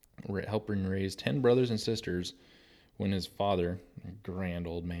 helping raise 10 brothers and sisters when his father, a grand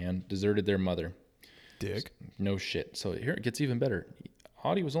old man, deserted their mother. Dick. No shit. So here it gets even better.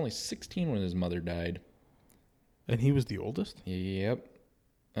 Audie was only 16 when his mother died. And he was the oldest? Yep.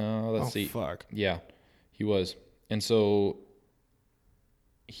 Let's see. Fuck. Yeah, he was. And so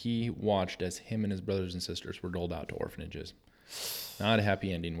he watched as him and his brothers and sisters were doled out to orphanages. Not a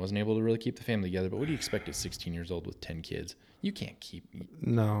happy ending. Wasn't able to really keep the family together. But what do you expect at 16 years old with 10 kids? You can't keep.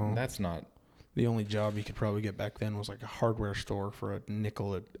 No. That's not. The only job you could probably get back then was like a hardware store for a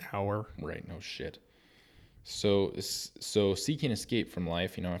nickel an hour. Right. No shit. So seeking escape from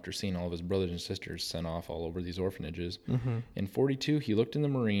life, after seeing all of his brothers and sisters sent off all over these orphanages, in 42, he looked in the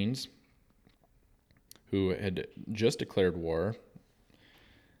Marines, who had just declared war.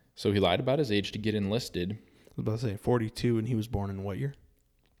 So he lied about his age to get enlisted. I was about to say 42, and he was born in what year?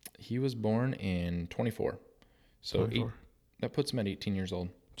 He was born in 24. So 24. That puts him at 18 years old.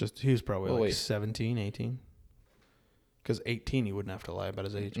 He was probably wait. 17, 18. Because 18, he wouldn't have to lie about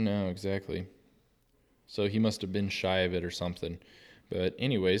his age. No, exactly. So he must have been shy of it or something. But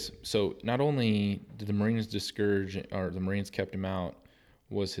anyways, so not only did the Marines the Marines kept him out,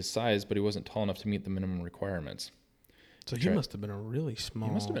 was his size, but he wasn't tall enough to meet the minimum requirements. So he must have been a really small.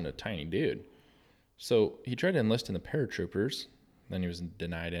 He must have been a tiny dude. So he tried to enlist in the paratroopers. Then he was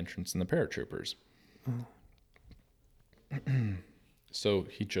denied entrance in the paratroopers. So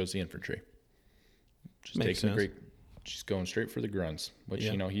he chose the infantry. Makes sense. Just going straight for the grunts, which,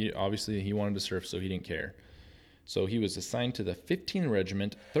 Yeah. he wanted to surf, so he didn't care. So he was assigned to the 15th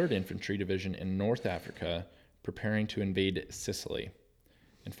Regiment, 3rd Infantry Division in North Africa, preparing to invade Sicily.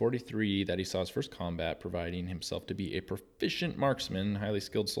 In 43, that he saw his first combat, proving himself to be a proficient marksman, highly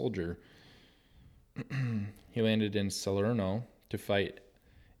skilled soldier. He landed in Salerno to fight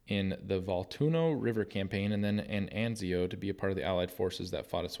in the Volturno River campaign, and then in Anzio to be a part of the Allied forces that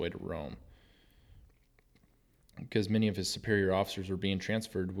fought its way to Rome. Because many of his superior officers were being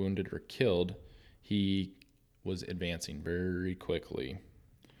transferred, wounded, or killed, he was advancing very quickly.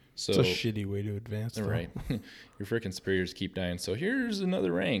 So, it's a shitty way to advance. Though. Right. Your freaking superiors keep dying. So here's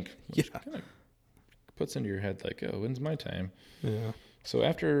another rank. Which kind of puts into your head like, oh, when's my time? Yeah. So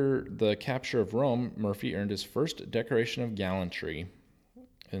after the capture of Rome, Murphy earned his first decoration of gallantry.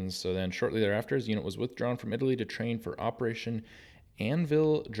 And so then shortly thereafter, his unit was withdrawn from Italy to train for Operation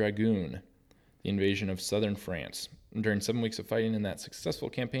Anvil Dragoon, the invasion of southern France. During 7 weeks of fighting in that successful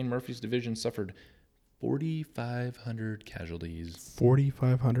campaign, Murphy's division suffered 4,500 casualties.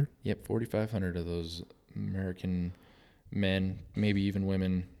 4,500? Yep, 4,500 of those American men, maybe even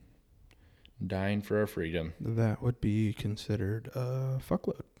women, dying for our freedom. That would be considered a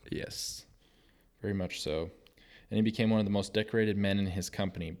fuckload. Yes, very much so. And he became one of the most decorated men in his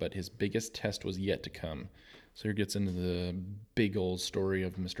company, but his biggest test was yet to come. So here gets into the big old story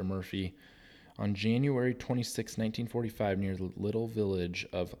of Mr. Murphy. On January 26, 1945, near the little village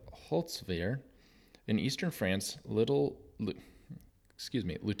of Holtzwihr in eastern France, Lieutenant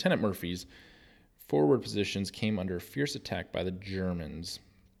Murphy's forward positions came under fierce attack by the Germans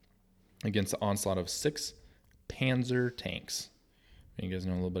against the onslaught of 6 Panzer tanks. You guys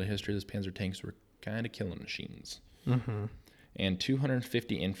know a little bit of history. Those Panzer tanks were kind of killing machines. Mm-hmm. And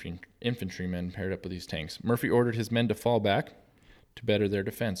 250 infantrymen paired up with these tanks. Murphy ordered his men to fall back to better their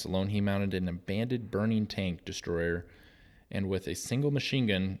defense. Alone, he mounted an abandoned burning tank destroyer and with a single machine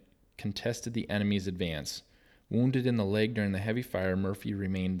gun contested the enemy's advance. Wounded in the leg during the heavy fire, Murphy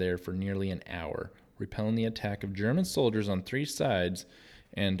remained there for nearly an hour, repelling the attack of German soldiers on 3 sides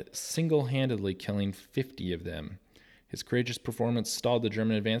and single-handedly killing 50 of them. His courageous performance stalled the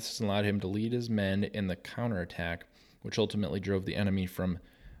German advances and allowed him to lead his men in the counterattack, which ultimately drove the enemy from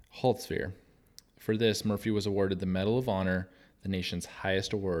Holtzwihr. For this, Murphy was awarded the Medal of Honor, the nation's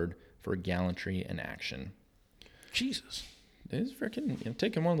highest award for gallantry in action. Jesus. It's freaking,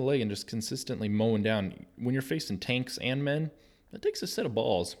 taking one on the leg and just consistently mowing down. When you're facing tanks and men, that takes a set of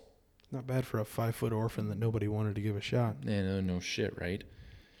balls. Not bad for a 5-foot orphan that nobody wanted to give a shot. Yeah, no shit, right?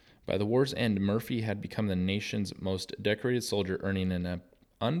 By the war's end, Murphy had become the nation's most decorated soldier, earning an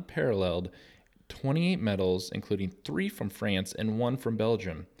unparalleled 28 medals, including 3 from France and 1 from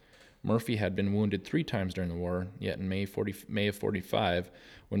Belgium. Murphy had been wounded 3 times during the war, yet in May of 45,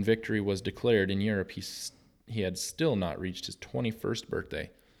 when victory was declared in Europe, he had still not reached his 21st birthday.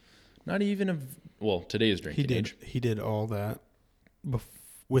 Not even today's drinking age. He did all that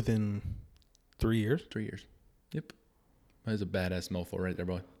within 3 years? 3 years. Yep. That is a badass mofo right there,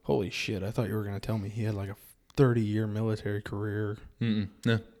 boy. Holy shit. I thought you were going to tell me he had like a 30-year military career.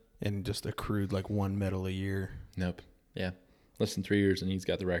 No. And just accrued like 1 medal a year. Nope. Yeah. Less than 3 years and he's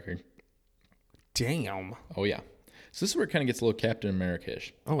got the record. Damn. Oh, yeah. So this is where it kind of gets a little Captain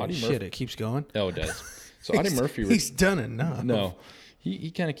America-ish. Oh, shit. It keeps going? Oh, it does. So Audie Murphy... He's done enough. No.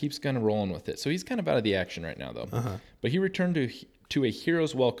 He kind of keeps kind of rolling with it. So he's kind of out of the action right now, though. Uh-huh. But he returned to a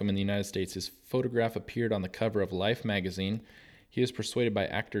hero's welcome in the United States. His photograph appeared on the cover of Life magazine. He was persuaded by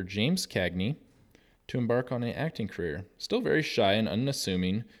actor James Cagney to embark on an acting career. Still very shy and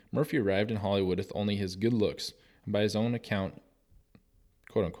unassuming, Murphy arrived in Hollywood with only his good looks. And by his own account,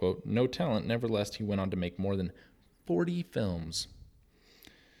 quote-unquote, no talent. Nevertheless, he went on to make more than 40 films.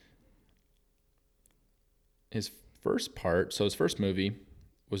 His first movie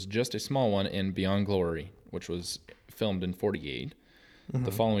was just a small one in Beyond Glory, which was filmed in 48. Mm-hmm.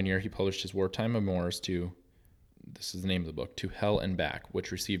 The following year, he published his wartime memoirs this is the name of the book, To Hell and Back,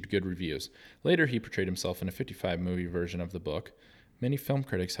 which received good reviews. Later, he portrayed himself in a 55 movie version of the book. Many film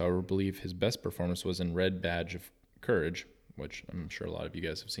critics, however, believe his best performance was in Red Badge of Courage, which I'm sure a lot of you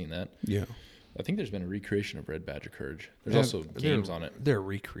guys have seen that. Yeah. I think there's been a recreation of Red Badge of Courage. There's also games on it. They're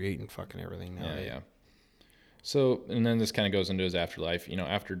recreating fucking everything now. Yeah. So, and then this kind of goes into his afterlife.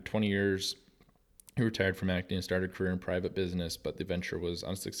 After 20 years, he retired from acting and started a career in private business, but the venture was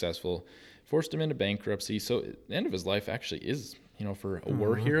unsuccessful, forced him into bankruptcy. So the end of his life actually is, for a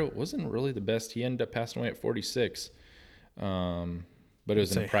war hero, it wasn't really the best. He ended up passing away at 46, but it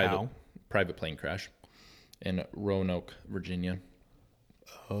was in a private plane crash in Roanoke, Virginia.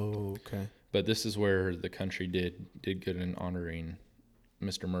 Oh, okay. But this is where the country did good in honoring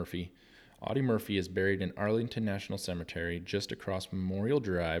Mr. Murphy. Audie Murphy is buried in Arlington National Cemetery, just across Memorial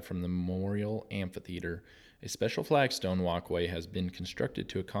Drive from the Memorial Amphitheater. A special flagstone walkway has been constructed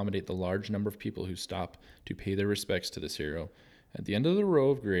to accommodate the large number of people who stop to pay their respects to this hero. At the end of the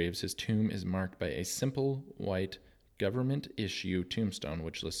row of graves, his tomb is marked by a simple white government-issue tombstone,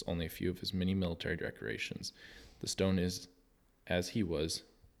 which lists only a few of his many military decorations. The stone is, as he was,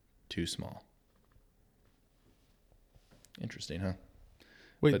 too small. Interesting, huh?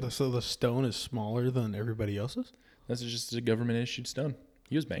 Wait, so the stone is smaller than everybody else's? That's just a government-issued stone.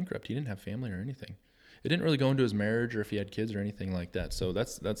 He was bankrupt. He didn't have family or anything. It didn't really go into his marriage or if he had kids or anything like that. So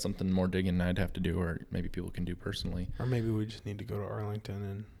that's something more digging I'd have to do, or maybe people can do personally. Or maybe we just need to go to Arlington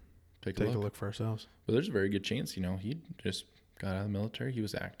and take a look for ourselves. But there's a very good chance, he just got out of the military. He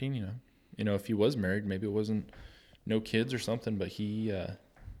was acting, if he was married, maybe it wasn't no kids or something, but he,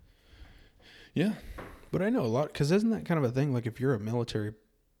 yeah. But I know a lot, because isn't that kind of a thing? Like if you're a military,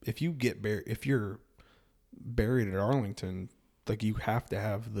 if you're buried at Arlington, like you have to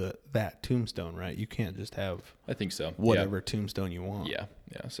have that tombstone, right? You can't just have. I think so. Whatever tombstone you want. Yeah.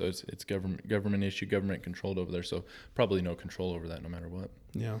 So it's government issue, government controlled over there. So probably no control over that, no matter what.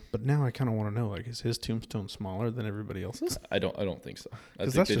 Yeah, but now I kind of want to know, like, is his tombstone smaller than everybody else's? I don't think so. I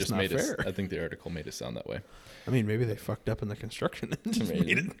think that's they just not made fair. I think the article made it sound that way. I mean, maybe they fucked up in the construction and just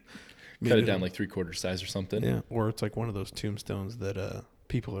made it. Cut it down like 3/4 size or something. Yeah, or it's like one of those tombstones that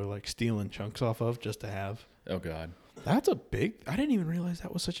people are like stealing chunks off of just to have. Oh God, that's a big. I didn't even realize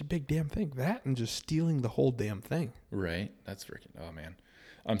that was such a big damn thing. That and just stealing the whole damn thing. Right. That's freaking. Oh man,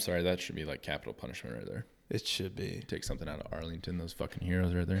 I'm sorry. That should be like capital punishment right there. It should be. Take something out of Arlington. Those fucking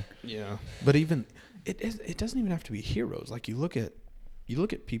heroes right there. Yeah, but even it doesn't even have to be heroes. Like you look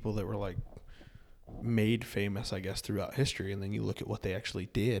at people that were like made famous, I guess, throughout history, and then you look at what they actually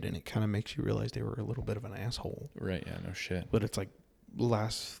did, and it kind of makes you realize they were a little bit of an asshole. Right. Yeah. No shit. But it's like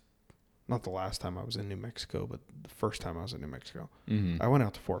not the last time I was in New Mexico, but the first time I was in New Mexico. Mm-hmm. I went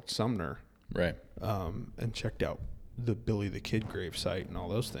out to Fort Sumner, right, and checked out the Billy the Kid grave site and all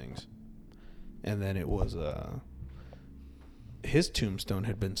those things. And then it was his tombstone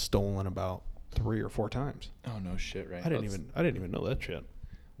had been stolen about 3 or 4 times. Oh no shit! Right. I didn't even know that shit.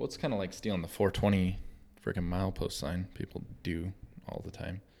 Well, it's kind of like stealing the 420 freaking milepost sign. People do all the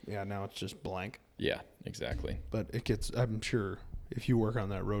time. Yeah, now it's just blank. Yeah, exactly. But it gets, I'm sure, if you work on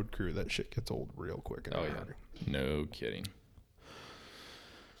that road crew, that shit gets old real quick. Oh, yeah. No kidding.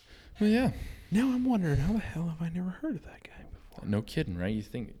 Well, yeah. Now I'm wondering, how the hell have I never heard of that guy before? No kidding, right? You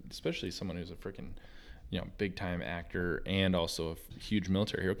think, especially someone who's a freaking, big time actor and also a huge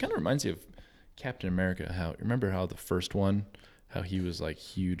military hero. Kind of reminds you of Captain America. Remember how the first one, how he was like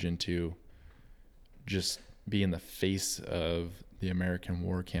huge into just being the face of the American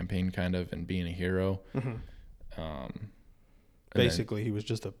war campaign, kind of, and being a hero. Basically, he was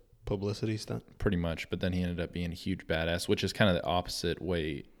just a publicity stunt. Pretty much, but then he ended up being a huge badass, which is kind of the opposite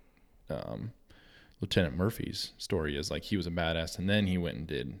way Lieutenant Murphy's story is. Like, he was a badass, and then he went and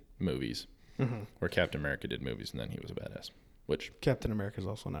did movies, where Captain America did movies, and then he was a badass. Which Captain America is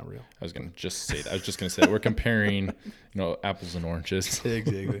also not real. I was gonna just say that. I was just gonna say that. We're comparing, apples and oranges.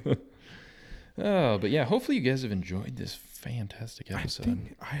 Exactly. Oh, but yeah, hopefully you guys have enjoyed this fantastic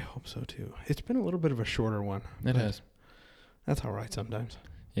episode. I hope so too. It's been a little bit of a shorter one. It has. That's all right sometimes.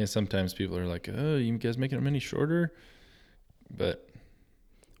 Yeah, sometimes people are like, "Oh, you guys making them any shorter?" But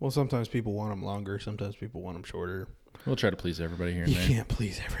well, sometimes people want them longer. Sometimes people want them shorter. we'll try to please everybody here and You there. can't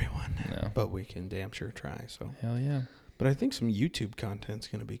please everyone, No. but we can damn sure try. So, Hell yeah. but I think some YouTube content's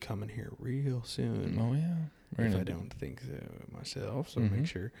going to be coming here real soon. Oh yeah. If I don't think so myself, so make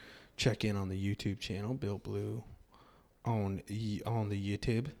sure check in on the YouTube channel, Built Blue, on the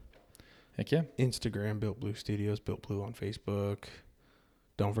YouTube. Heck yeah. Instagram, Built Blue Studios, Built Blue on Facebook.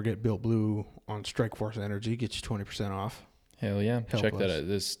 Don't forget Built Blue on Strikeforce Energy. Get you 20% off. Hell yeah. Help Check that us. out.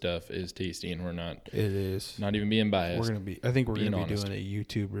 This stuff is tasty, and we're not It is. not even being biased. I think we're being gonna be honest. doing a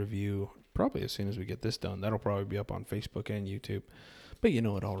YouTube review probably as soon as we get this done. That'll probably be up on Facebook and YouTube. But it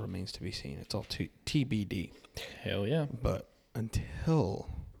all remains to be seen. It's all TBD. Hell yeah. But until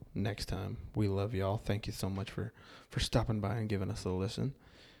next time, we love y'all. Thank you so much for stopping by and giving us a listen.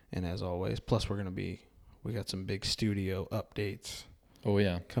 And as always, plus we got some big studio updates Oh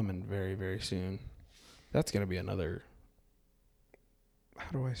yeah. coming very, very soon. That's going to be another,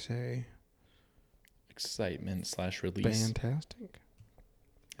 how do I say? Excitement / release. Fantastic.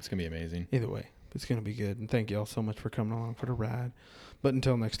 It's gonna be amazing. Either way, it's going to be good. And thank y'all so much for coming along for the ride. But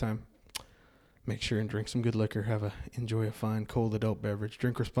until next time, make sure and drink some good liquor. Enjoy a fine cold adult beverage.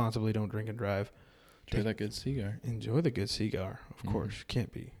 Drink responsibly. Don't drink and drive. Enjoy that good cigar. Enjoy the good cigar, of course.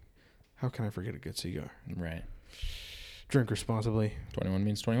 Can't be. How can I forget a good cigar? Right. Drink responsibly, 21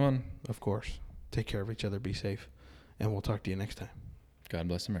 means 21. of course. Take care of each other. Be safe. And we'll talk to you next time. God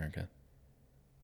bless America.